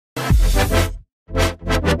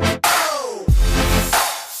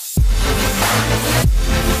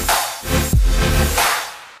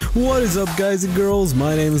What is up, guys and girls?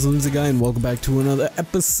 My name is Lorde and welcome back to another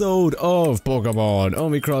episode of Pokemon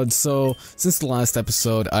Omicron. So, since the last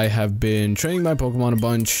episode, I have been training my Pokemon a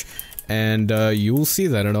bunch, and you will see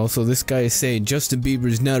that. And also, this guy is saying Justin Bieber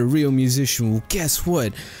is not a real musician. Well, guess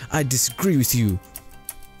what? I disagree with you.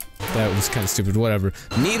 That was kind of stupid. Whatever.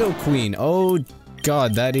 Nidoqueen. Oh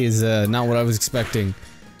god, that is not what I was expecting.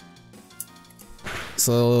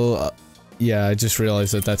 So, yeah, I just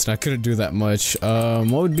realized that that's not gonna do that much. What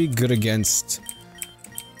would be good against...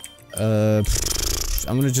 I'm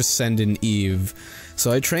gonna just send in Eve.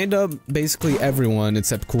 So I trained up basically everyone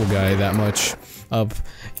except Cool Guy that much up,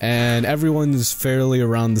 and everyone's fairly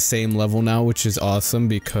around the same level now, which is awesome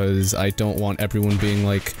because I don't want everyone being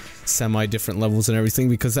like semi-different levels and everything,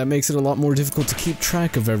 because that makes it a lot more difficult to keep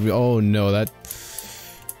track of oh no, that...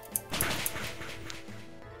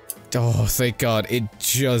 Oh, thank god, it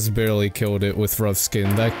just barely killed it with Rough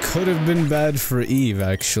Skin. That could have been bad for Eve,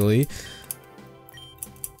 actually.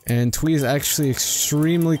 And Twee is actually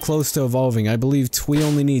extremely close to evolving. I believe Twee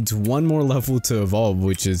only needs one more level to evolve,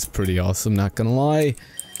 which is pretty awesome, not gonna lie.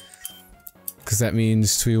 Because that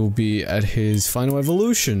means Twee will be at his final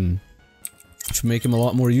evolution. Which will make him a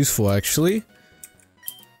lot more useful, actually.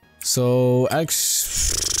 So,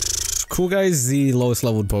 Cool Guy is the lowest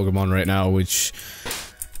leveled Pokemon right now, which...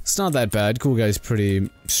 it's not that bad. Cool Guy's pretty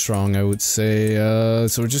strong, I would say.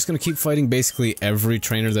 So we're just gonna keep fighting basically every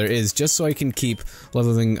trainer there is, just so I can keep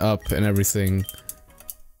leveling up and everything.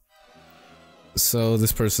 So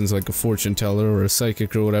this person's like a fortune teller or a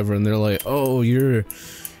psychic or whatever, and they're like, oh, you're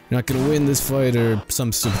not gonna win this fight, or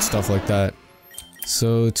some stupid stuff like that.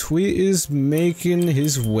 So Twee is making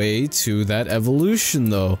his way to that evolution,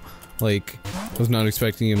 though. Like, I was not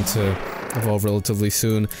expecting him to evolve relatively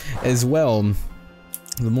soon as well.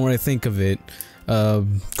 The more I think of it,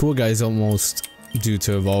 Cool Guy's almost due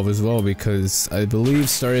to evolve as well, because I believe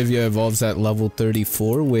Staravia evolves at level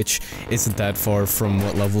 34, which isn't that far from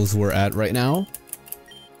what levels we're at right now.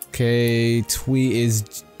 Okay, Twee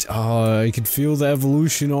is... I can feel the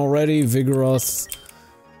evolution already. Vigoroth...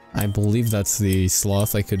 I believe that's the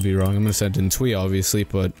Sloth, I could be wrong. I'm gonna send in Twee, obviously,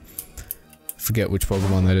 but... I forget which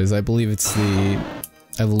Pokemon that is. I believe it's the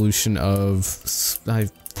evolution of... I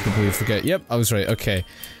completely forget. Yep, I was right. Okay.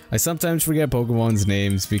 I sometimes forget Pokemon's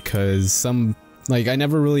names because like, I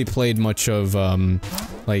never really played much of,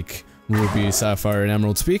 like, Ruby, Sapphire, and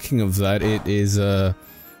Emerald. Speaking of that, it is, about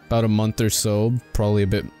a month or so, probably a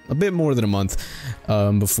bit more than a month,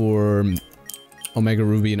 before Omega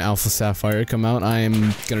Ruby and Alpha Sapphire come out. I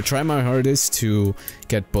am gonna try my hardest to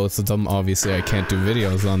get both of them. Obviously, I can't do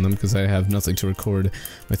videos on them because I have nothing to record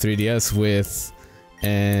my 3DS with.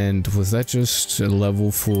 And was that just a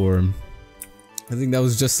level for... I think that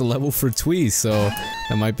was just a level for Twee, so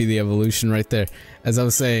that might be the evolution right there. As I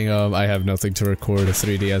was saying, I have nothing to record a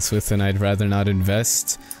 3DS with, and I'd rather not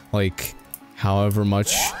invest, like, however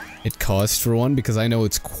much it costs for one, because I know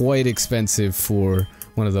it's quite expensive for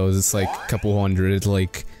one of those. It's like a couple hundred,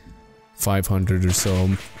 like 500 or so,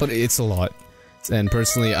 but it's a lot. And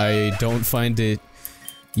personally, I don't find it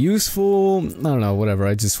useful. I don't know, whatever.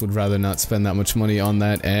 I just would rather not spend that much money on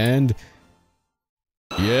that. And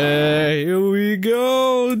yeah, here we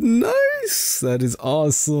go. Nice. That is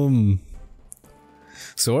awesome.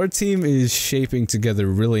 So our team is shaping together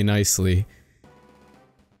really nicely.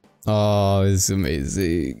 Oh, it's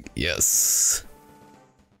amazing. Yes.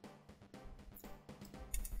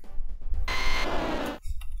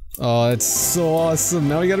 Oh, that's so awesome.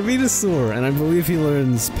 Now we got a Venusaur, and I believe he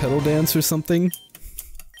learns Petal Dance or something.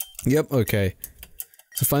 Yep, okay.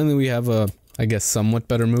 So finally we have a, I guess, somewhat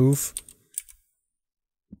better move.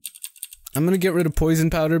 I'm gonna get rid of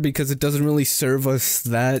Poison Powder because it doesn't really serve us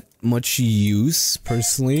that much use,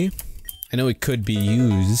 personally. I know it could be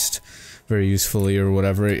used very usefully or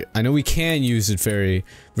whatever. I know we can use it very,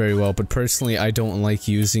 very well, but personally I don't like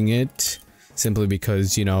using it. Simply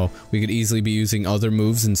because, you know, we could easily be using other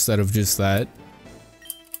moves instead of just that.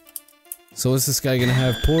 So is this guy gonna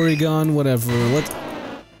have Porygon? Whatever,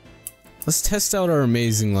 let's test out our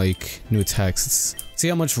amazing, like, new attacks. Let's see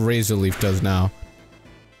how much Razor Leaf does now.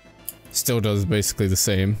 Still does basically the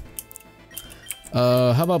same.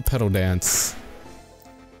 How about Petal Dance?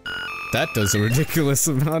 That does a ridiculous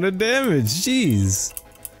amount of damage, jeez!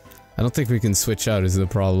 I don't think we can switch out is the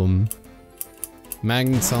problem.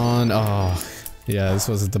 Magneton, oh, yeah, this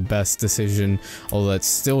wasn't the best decision, although that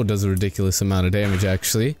still does a ridiculous amount of damage,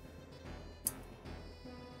 actually.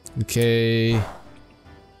 Okay...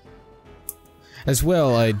 As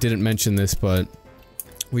well, I didn't mention this, but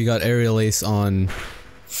we got Aerial Ace on...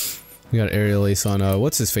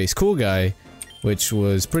 what's his face? Cool Guy, which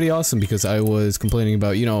was pretty awesome because I was complaining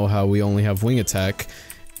about, you know, how we only have Wing Attack,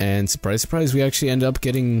 And surprise, surprise, we actually end up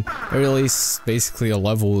getting, or at least basically a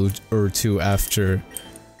level or two after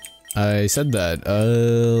I said that.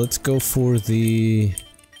 Let's go for the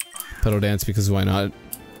Petal Dance because why not?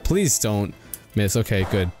 Please don't miss. Okay,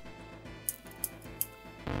 good.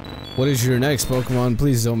 What is your next Pokemon?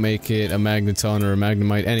 Please don't make it a Magneton or a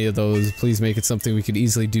Magnemite, any of those. Please make it something we could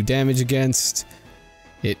easily do damage against.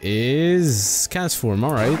 It is Castform,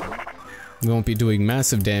 alright. We won't be doing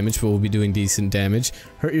massive damage, but we'll be doing decent damage.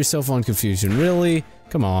 Hurt yourself on Confusion, really?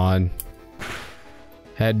 Come on.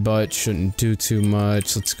 Headbutt shouldn't do too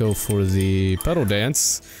much. Let's go for the Petal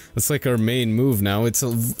Dance. That's like our main move now.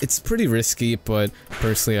 It's pretty risky, but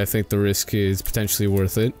personally I think the risk is potentially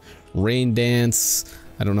worth it. Rain Dance.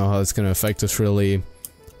 I don't know how it's gonna affect us really.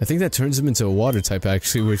 I think that turns him into a water type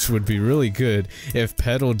actually, which would be really good if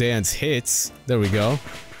Petal Dance hits. There we go.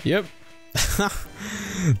 Yep.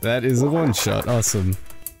 That is a one-shot. Awesome.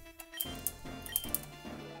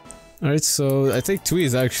 Alright, so I think Twee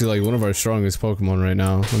is actually like one of our strongest Pokemon right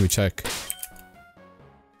now. Let me check.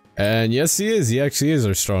 And yes, he is. He actually is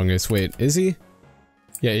our strongest. Wait, is he?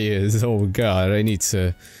 Yeah, he is. Oh god, I need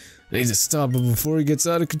to stop him before he gets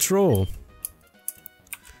out of control.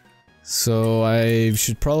 So I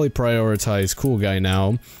should probably prioritize Cool Guy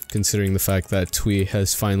now, considering the fact that Twee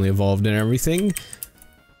has finally evolved and everything.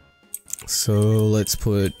 So let's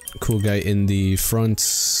put Cool Guy in the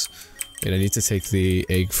front. Wait, I need to take the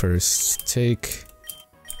egg first. Take.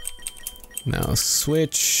 Now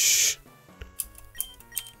switch.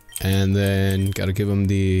 And then gotta give him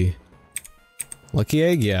the Lucky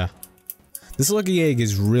Egg, yeah. This Lucky Egg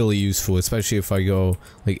is really useful, especially if I go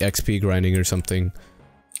like XP grinding or something.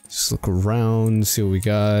 Just look around, see what we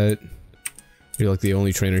got. You're like the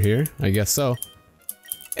only trainer here? I guess so.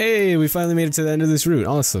 Hey, we finally made it to the end of this route.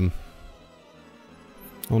 Awesome.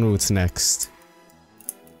 I wonder what's next.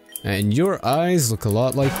 And your eyes look a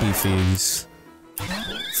lot like Beefy's.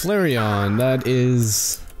 Flareon, that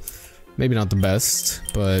is maybe not the best,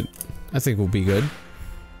 but I think will be good.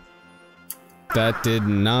 That did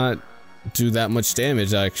not do that much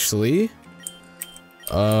damage, actually.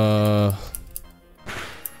 I'm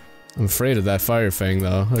afraid of that Fire Fang,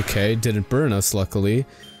 though. Okay, didn't burn us, luckily.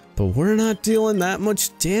 But we're not dealing that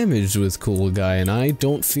much damage with Cool Guy, and I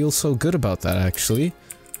don't feel so good about that, actually.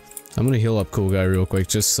 I'm gonna heal up Cool Guy real quick,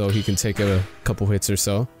 just so he can take a couple hits or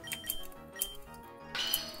so.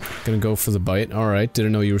 Gonna go for the bite. Alright,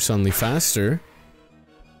 didn't know you were suddenly faster.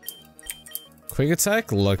 Quick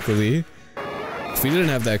attack, luckily. If we didn't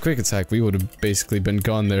have that quick attack, we would have basically been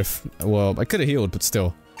gone there. Well, I could have healed, but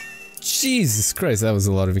still. Jesus Christ, that was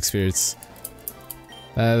a lot of experience.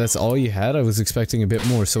 That's all you had? I was expecting a bit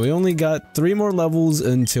more. So we only got 3 more levels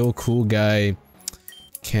until Cool Guy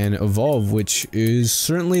can evolve, which is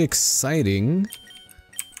certainly exciting.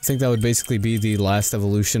 I think that would basically be the last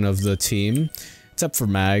evolution of the team. Except for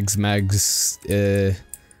Mags. Mags,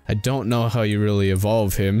 I don't know how you really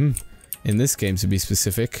evolve him in this game, to be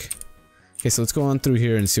specific. Okay, so let's go on through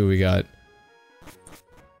here and see what we got.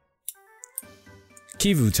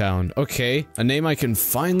 Kivu Town. Okay, a name I can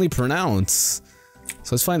finally pronounce.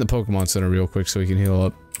 So let's find the Pokemon Center real quick so we can heal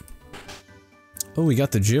up. Oh, we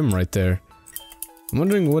got the gym right there. I'm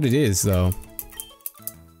wondering what it is, though.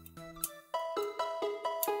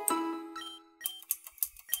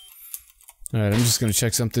 Alright, I'm just gonna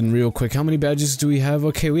check something real quick. How many badges do we have?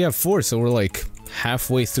 Okay, we have 4, so we're like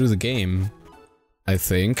halfway through the game. I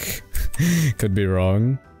think. Could be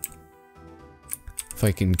wrong. If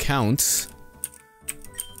I can count.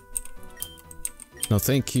 No,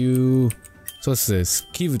 thank you. So what's this?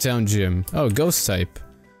 Kivu Town Gym. Oh, Ghost type.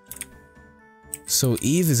 So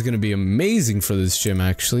Eve is gonna be amazing for this gym,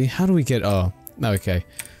 actually. How do we get... Oh, okay.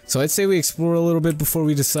 So I'd say we explore a little bit before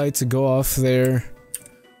we decide to go off there.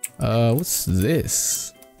 What's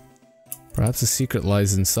this? Perhaps a secret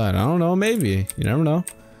lies inside. I don't know, maybe. You never know.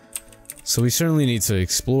 So we certainly need to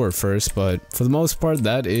explore first, but for the most part,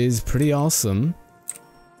 that is pretty awesome.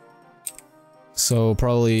 So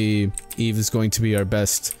probably Eve is going to be our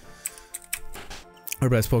best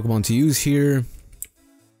Pokemon to use here.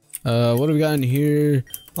 What do we got in here?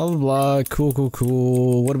 Blah blah blah. Cool, cool,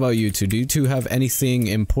 cool. What about you two? Do you two have anything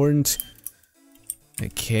important?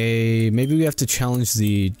 Okay, maybe we have to challenge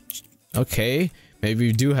the... Okay, maybe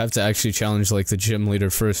we do have to actually challenge like the gym leader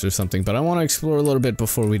first or something, but I want to explore a little bit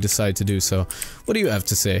before we decide to do so. What do you have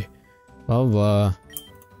to say? Blah blah blah.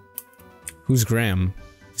 Who's Graham?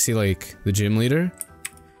 Is he like the gym leader?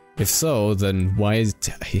 If so, then why is...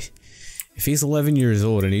 If he's 11 years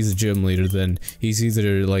old and he's a gym leader, then he's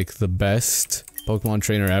either like the best Pokemon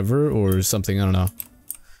trainer ever or something, I don't know.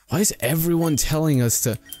 Why is everyone telling us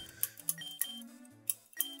to...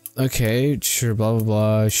 Okay, sure, blah blah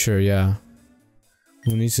blah, sure, yeah.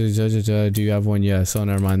 Who needs to do you have one? Yes. Oh,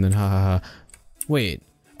 never mind then, ha ha ha. Wait.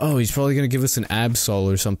 Oh, he's probably gonna give us an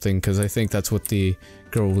Absol or something, because I think that's what the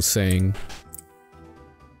girl was saying.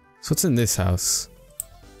 So what's in this house?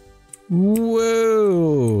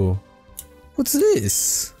 Whoa! What's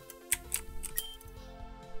this?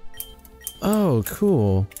 Oh,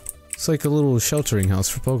 cool. It's like a little sheltering house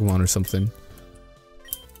for Pokemon or something.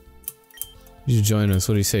 You should join us,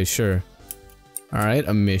 what do you say? Sure. Alright,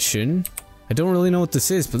 a mission. I don't really know what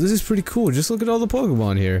this is, but this is pretty cool. Just look at all the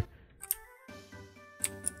Pokemon here.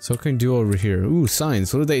 So what can I do over here? Ooh,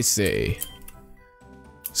 signs, what do they say?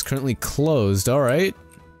 It's currently closed, alright.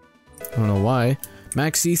 I don't know why.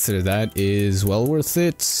 Max Ether, that is well worth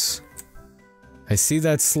it. I see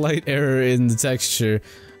that slight error in the texture.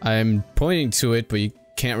 I'm pointing to it, but you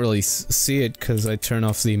can't really see it because I turn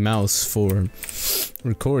off the mouse for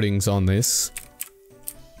recordings on this.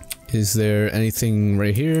 Is there anything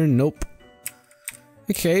right here? Nope.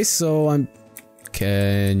 Okay, so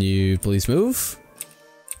can you please move?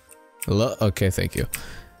 Hello? Okay, thank you.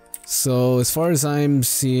 So, as far as I'm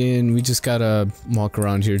seeing, we just gotta walk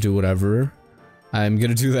around here, do whatever. I'm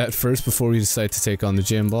gonna do that first before we decide to take on the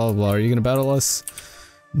gym, blah blah blah. Are you gonna battle us?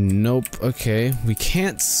 Nope, okay. We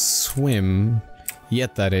can't swim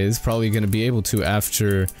yet, that is. Probably gonna be able to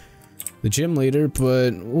after the gym later,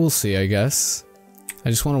 but we'll see, I guess. I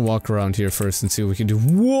just wanna walk around here first and see what we can do.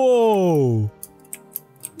 Whoa!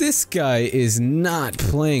 This guy is not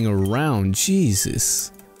playing around,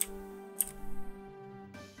 Jesus.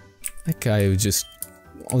 That guy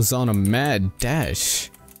was on a mad dash.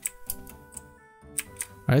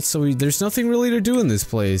 Alright, so there's nothing really to do in this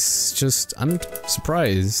place. Just, I'm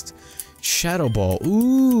surprised. Shadow Ball,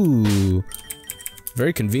 ooh!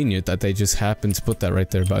 Very convenient that they just happened to put that right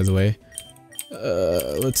there, by the way.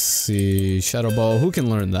 Let's see, Shadow Ball, who can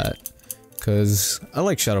learn that? Cause I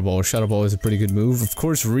like Shadow Ball. Shadow Ball is a pretty good move. Of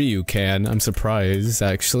course Ryu can, I'm surprised,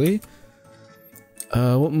 actually.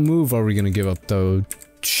 What move are we gonna give up, though?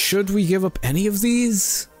 Should we give up any of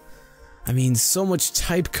these? I mean, so much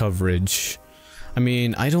type coverage. I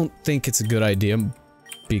mean, I don't think it's a good idea,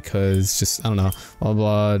 because just, I don't know, blah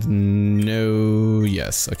blah, no,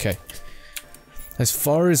 yes, okay. As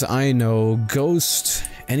far as I know, Ghost,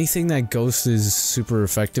 anything that Ghost is super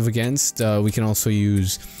effective against, we can also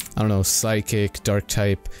use, I don't know, Psychic, Dark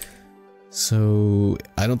type. So,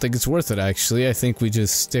 I don't think it's worth it, actually. I think we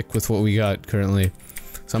just stick with what we got currently.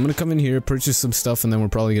 So I'm gonna come in here, purchase some stuff, and then we're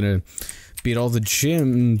probably gonna beat all the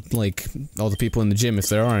gym, like, all the people in the gym, if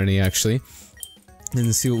there are any, actually. And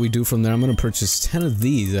then see what we do from there. I'm gonna purchase 10 of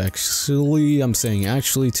these, actually. I'm saying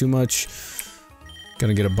actually too much.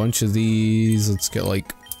 Gonna get a bunch of these. Let's get,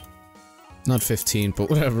 like, not 15, but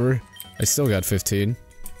whatever. I still got 15.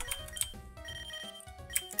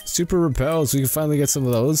 Super repels, we can finally get some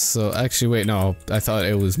of those. So, actually, wait, no. I thought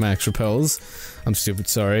it was max repels. I'm stupid,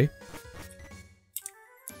 sorry.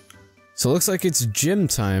 So it looks like it's gym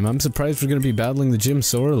time. I'm surprised we're gonna be battling the gym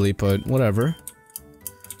so early, but whatever.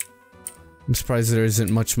 I'm surprised there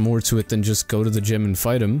isn't much more to it than just go to the gym and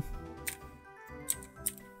fight him.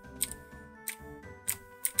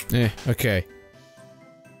 Okay.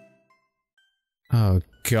 Oh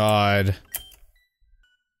god.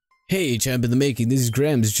 Hey, champ in the making, this is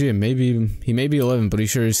Graham's gym. He may be 11, but he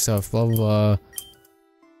sure is tough, blah blah blah.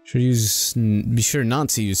 Be sure not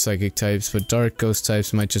to use psychic types, but dark ghost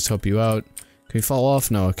types might just help you out. Can we fall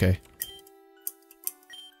off? No, okay.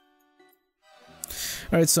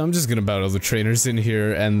 Alright, so I'm just gonna battle the trainers in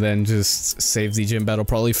here and then just save the gym battle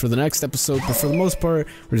probably for the next episode, but for the most part,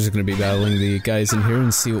 we're just gonna be battling the guys in here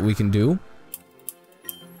and see what we can do.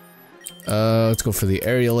 Let's go for the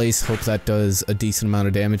Aerial Ace, hope that does a decent amount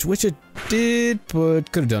of damage, which it did,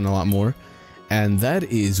 but could have done a lot more. And that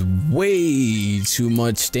is way too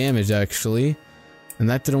much damage, actually. And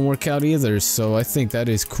that didn't work out either, so I think that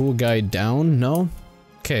is cool guy down, no?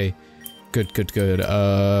 Okay. Good, good, good.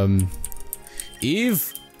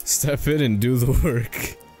 Eve, step in and do the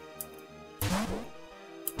work.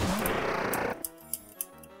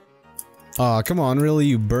 Aw, come on, really?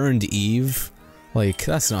 You burned Eve? Like,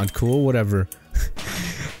 that's not cool, whatever.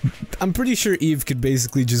 I'm pretty sure Eve could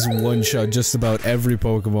basically just one-shot just about every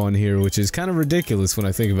Pokemon here, which is kind of ridiculous when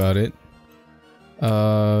I think about it.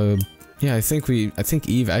 Yeah, I think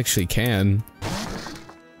Eve actually can.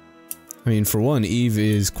 I mean, for one, Eve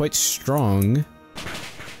is quite strong.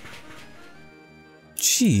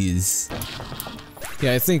 Jeez.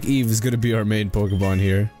 Yeah, I think Eve is gonna be our main Pokemon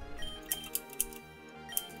here.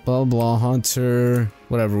 Blah blah Hunter.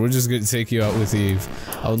 Whatever, we're just gonna take you out with Eve.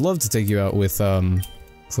 I would love to take you out with, so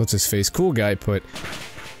what's his face? Cool guy, but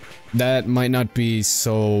that might not be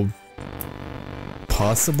so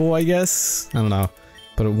possible, I guess? I don't know.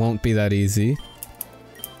 But it won't be that easy.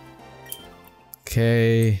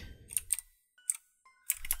 Okay.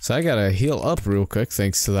 So I gotta heal up real quick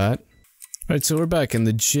thanks to that. Alright, so we're back in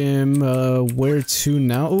the gym. Where to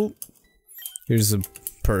now? Oh, here's a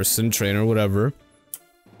person, trainer, whatever.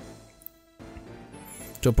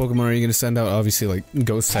 What Pokemon are you gonna send out? Obviously, like,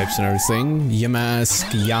 ghost types and everything.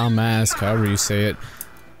 Yamask, however you say it.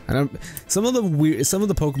 And some of the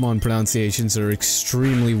Pokemon pronunciations are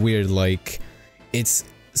extremely weird, like,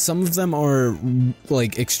 some of them are,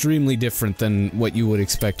 like, extremely different than what you would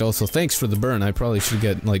expect. Also, thanks for the burn. I probably should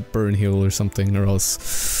get, like, burn heal or something, or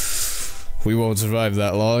else we won't survive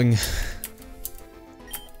that long.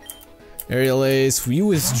 Aerial Ace, you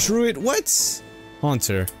withdrew it? What?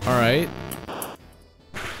 Haunter, alright.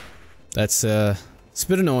 That's, it's a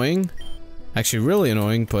bit annoying. Actually, really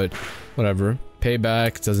annoying, but whatever.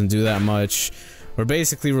 Payback doesn't do that much. We're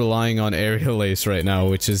basically relying on Aerial Ace right now,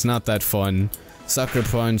 which is not that fun. Sucker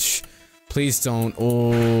Punch. Please don't.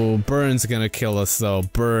 Oh, Burn's gonna kill us, though.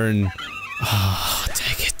 Burn. Ah, oh,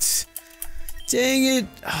 dang it. Dang it.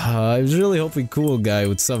 I was really hoping Cool Guy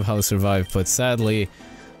would somehow survive, but sadly,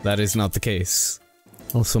 that is not the case.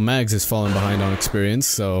 Also, Mags is falling behind on experience,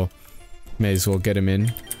 so may as well get him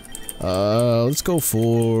in. Let's go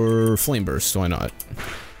for Flame Burst, why not?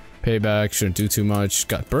 Payback, shouldn't do too much.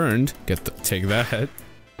 Got burned. Take that.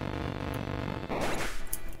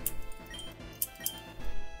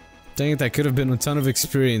 Dang it, that could have been a ton of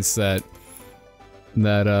experience that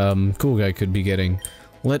Cool Guy could be getting.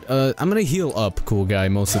 I'm gonna heal up Cool Guy,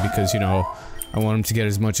 mostly because, you know, I want him to get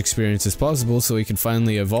as much experience as possible so he can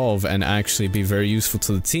finally evolve and actually be very useful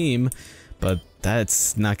to the team, but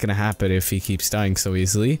that's not gonna happen if he keeps dying so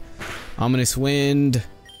easily. Ominous Wind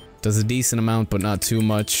does a decent amount, but not too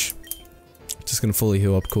much. Just gonna fully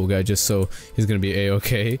heal up Cool Guy just so he's gonna be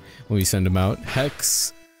a-okay when we send him out.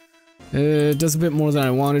 Hex does a bit more than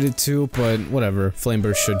I wanted it to, but whatever. Flame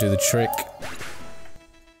Burst should do the trick.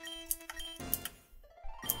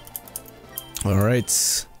 Alright.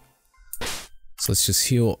 So let's just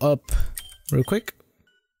heal up real quick.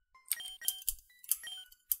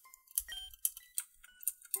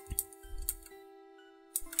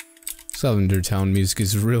 Lavender Town music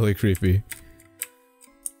is really creepy.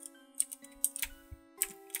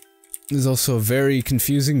 There's also a very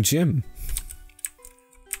confusing gym.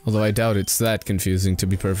 Although I doubt it's that confusing, to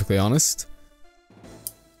be perfectly honest.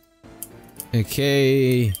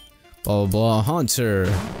 Okay. Blah blah blah. Haunter.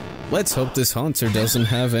 Let's hope this Haunter doesn't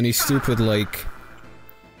have any stupid, like,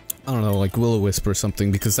 I don't know, like Will-O-Wisp or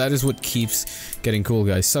something, because that is what keeps getting Cool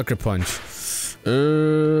Guys. Sucker Punch.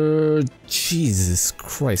 Jesus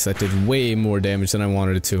Christ, that did way more damage than I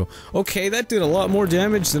wanted it to. Okay, that did a lot more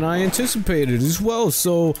damage than I anticipated as well,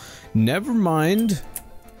 so never mind.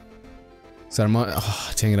 So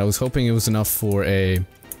oh, dang it, I was hoping it was enough for a...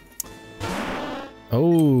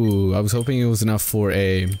 Oh, I was hoping it was enough for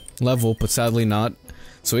a level, but sadly not.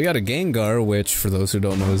 So we got a Gengar, which, for those who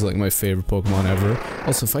don't know, is like my favorite Pokemon ever.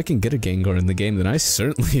 Also, if I can get a Gengar in the game, then I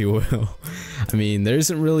certainly will. I mean, there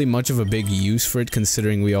isn't really much of a big use for it,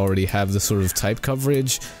 considering we already have the sort of type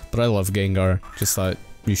coverage, but I love Gengar. Just thought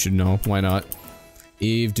you should know. Why not?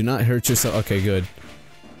 Eve, do not hurt yourself. Okay, good.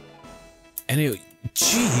 And it...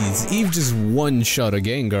 Jeez, Eve just one-shot a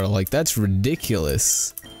Gengar. Like, that's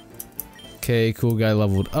ridiculous. Okay, Cool Guy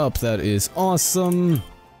leveled up. That is awesome.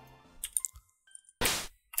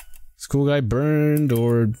 Cool Guy burned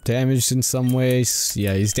or damaged in some ways.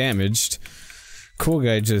 Yeah, he's damaged. Cool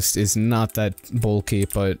Guy just is not that bulky,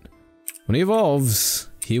 but when he evolves,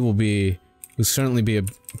 will certainly be a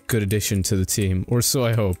good addition to the team, or so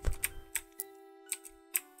I hope.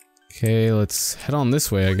 Okay, let's head on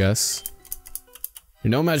this way, I guess.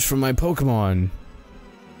 You're no match for my Pokemon.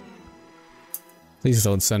 Please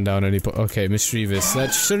don't send down any okay, Mischievous.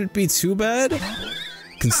 That shouldn't be too bad.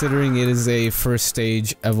 Considering it is a first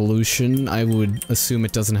stage evolution, I would assume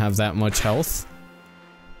it doesn't have that much health.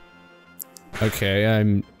 Okay,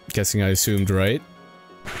 I'm guessing I assumed right.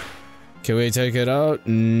 Can we take it out?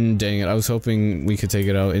 Dang it, I was hoping we could take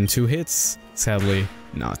it out in 2 hits. Sadly,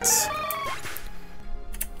 not.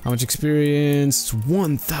 How much experience?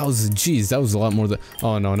 1,000. Jeez, that was a lot more than-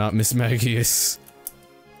 Oh no, not Miss Magius.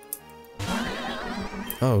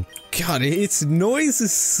 Oh god, its noise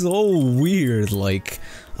is so weird, like,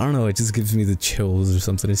 I don't know, it just gives me the chills or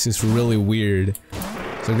something, it's just really weird.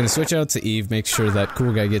 So I'm gonna switch out to Eve, make sure that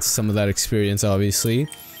Cool Guy gets some of that experience, obviously.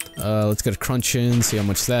 Let's get a crunch in, see how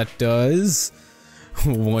much that does.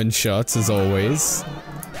 One shots, as always.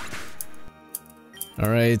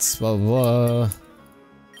 Alright, blah blah blah.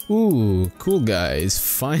 Ooh, cool guys.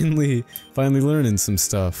 Finally learning some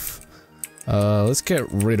stuff. Let's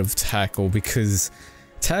get rid of Tackle because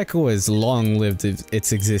Tackle has long lived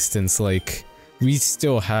its existence. Like, we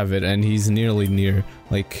still have it and he's nearly near,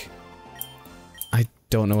 like, I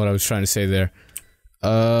don't know what I was trying to say there.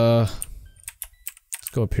 Let's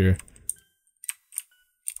go up here.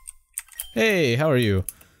 Hey, how are you?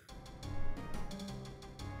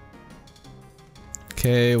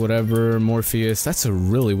 Okay, whatever, Morpheus. That's a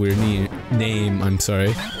really weird name, I'm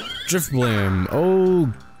sorry. Driftblim.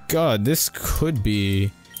 Oh god, this could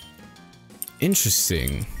be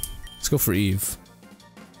interesting. Let's go for Eve.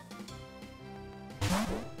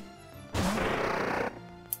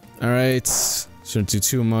 Alright, shouldn't do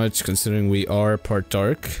too much considering we are part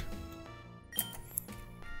dark.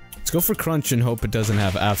 Let's go for Crunch and hope it doesn't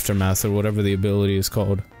have Aftermath or whatever the ability is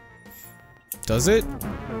called. Does it?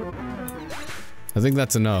 I think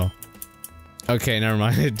that's a no. Okay, never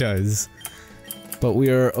mind, it does. But we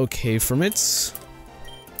are okay from it.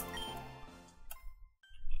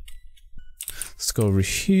 Let's go over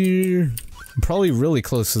here. I'm probably really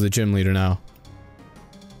close to the gym leader now.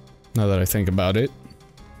 Now that I think about it.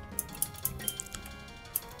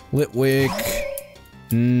 Litwick.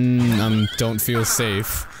 Don't feel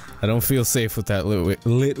safe. I don't feel safe with that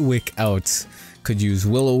Litwick out. Could use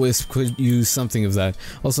Will-O-Wisp, could use something of that.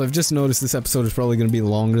 Also, I've just noticed this episode is probably going to be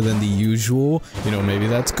longer than the usual. You know, maybe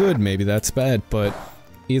that's good, maybe that's bad, but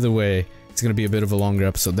either way, it's going to be a bit of a longer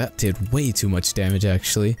episode. That did way too much damage,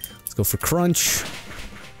 actually. Let's go for Crunch.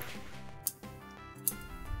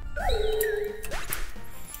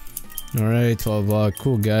 Alright, 12 block,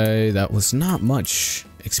 cool guy. That was not much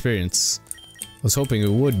experience. I was hoping it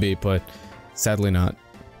would be, but sadly not.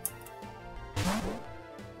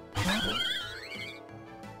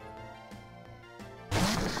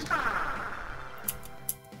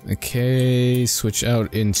 Okay, switch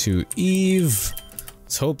out into Eve.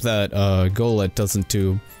 Let's hope that Golett doesn't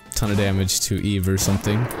do a ton of damage to Eve or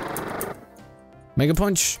something. Mega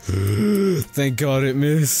Punch! Thank god it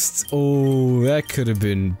missed! Oh, that could have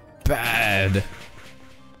been bad.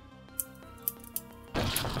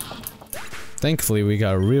 Thankfully we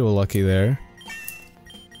got real lucky there.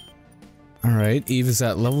 Alright, Eve is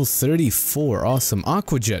at level 34, awesome.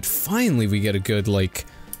 Aqua Jet, finally we get a good, like,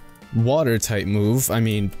 water type move. I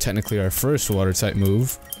mean, technically our first water type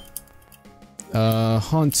move.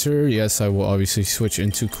 Haunter, yes, I will obviously switch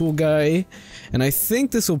into Cool Guy. And I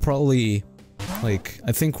think this will probably, like,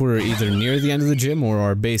 I think we're either near the end of the gym or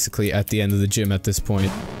are basically at the end of the gym at this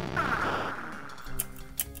point.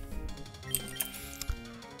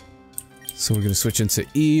 So we're gonna switch into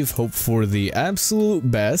Eve, hope for the absolute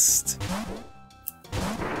best.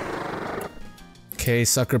 Okay,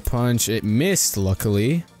 Sucker Punch, it missed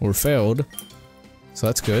luckily, or failed, so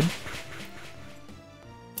that's good.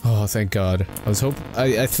 Oh, thank god. I was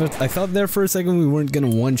I thought there for a second we weren't gonna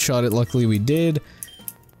one-shot it, luckily we did.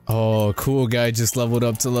 Oh, Cool Guy just leveled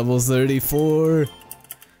up to level 34.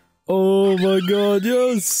 Oh my god,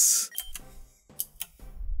 yes!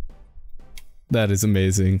 That is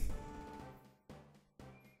amazing.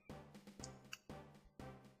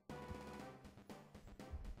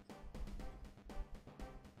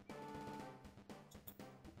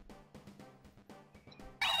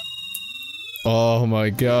 Oh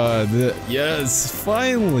my god, yes,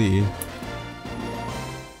 finally!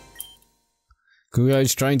 Cool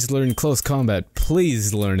Guy's trying to learn close combat.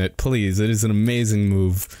 Please learn it, please. It is an amazing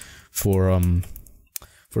move for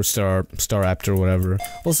Star Raptor or whatever.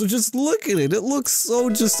 Also, just look at it. It looks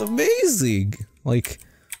so just amazing. Like,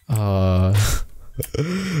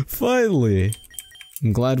 finally.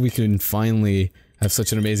 I'm glad we can finally have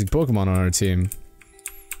such an amazing Pokemon on our team.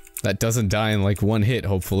 That doesn't die in like one hit,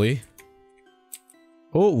 hopefully.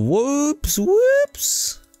 Oh, whoops,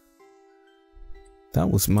 whoops!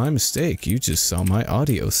 That was my mistake. You just saw my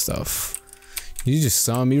audio stuff. You just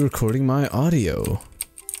saw me recording my audio.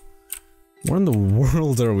 Where in the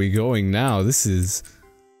world are we going now? This is...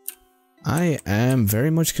 I am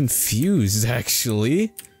very much confused, actually.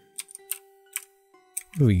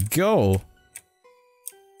 Where do we go?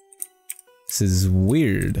 This is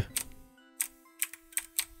weird.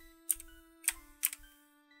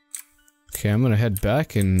 Okay, I'm gonna head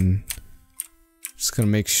back and just gonna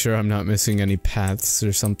make sure I'm not missing any paths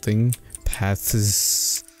or something. Paths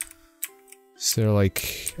is there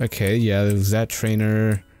like, okay, yeah, there was that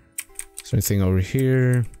trainer. Is there anything over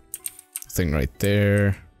here? Nothing right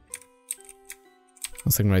there.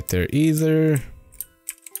 Nothing right there either.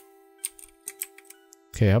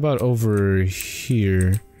 Okay, how about over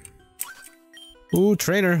here? Ooh,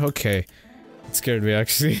 trainer, okay. It scared me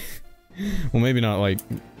actually. Well, maybe not like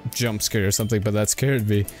jump scare or something, but that scared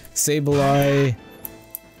me. Sableye.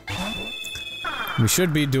 We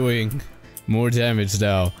should be doing more damage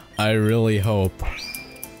now. I really hope.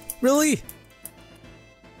 Really?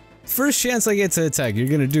 First chance I get to attack, you're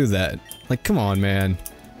gonna do that. Like, come on, man.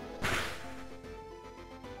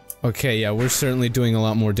 Okay, yeah, we're certainly doing a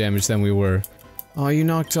lot more damage than we were. Oh, you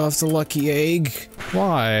knocked off the lucky egg?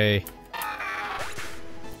 Why? I'm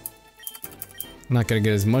not gonna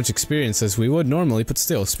get as much experience as we would normally, but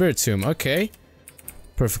still, Spiritomb, okay.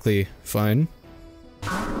 Perfectly fine.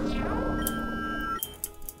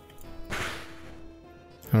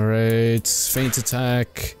 Alright, feint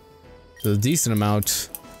attack. A decent amount.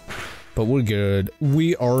 But we're good.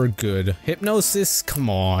 We are good. Hypnosis? Come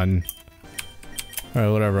on.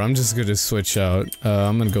 Alright, whatever. I'm just gonna switch out.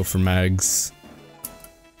 I'm gonna go for Mags.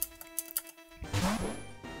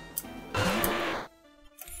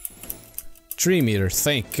 Dream Eater,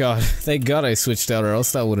 thank God. Thank God I switched out, or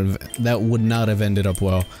else that would not have ended up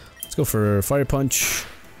well. Let's go for Fire Punch.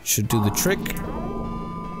 Should do the trick.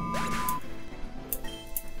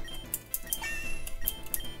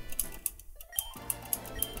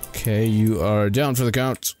 Okay, you are down for the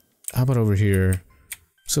count. How about over here?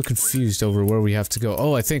 I'm so confused over where we have to go.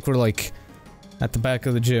 Oh, I think we're like at the back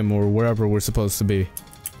of the gym or wherever we're supposed to be.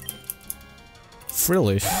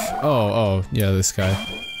 Frillish. Oh, yeah, this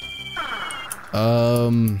guy.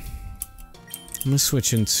 I'm gonna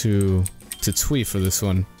switch into Twee for this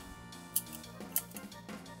one.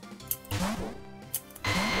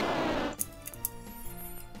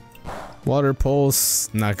 Water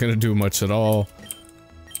Pulse, not gonna do much at all.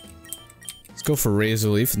 Let's go for Razor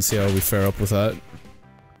Leaf and see how we fare up with that.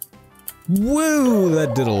 Woo!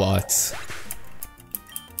 That did a lot.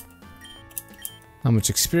 Not much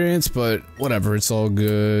experience, but whatever, it's all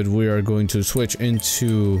good. We are going to switch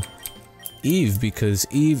into Eve because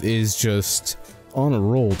Eve is just on a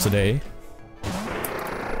roll today.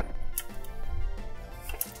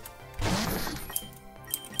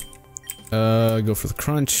 Go for the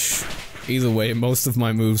crunch. Either way, most of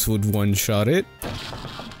my moves would one-shot it.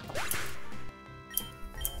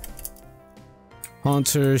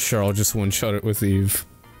 Haunter, sure, I'll just one-shot it with Eve.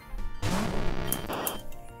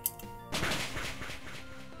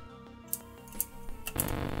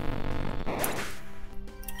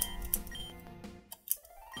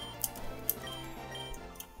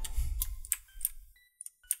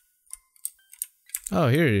 Oh,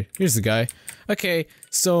 here's the guy. Okay,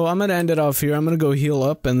 so I'm gonna end it off here. I'm gonna go heal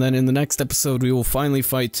up, and then in the next episode, we will finally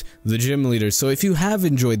fight the gym leader. So if you have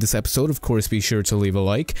enjoyed this episode, of course, be sure to leave a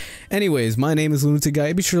like. Anyways, my name is Lunatic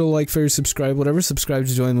Guy. Be sure to like, favorite, subscribe, whatever. Subscribe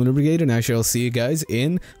to join Lunar Brigade, and I shall see you guys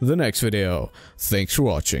in the next video. Thanks for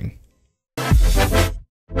watching.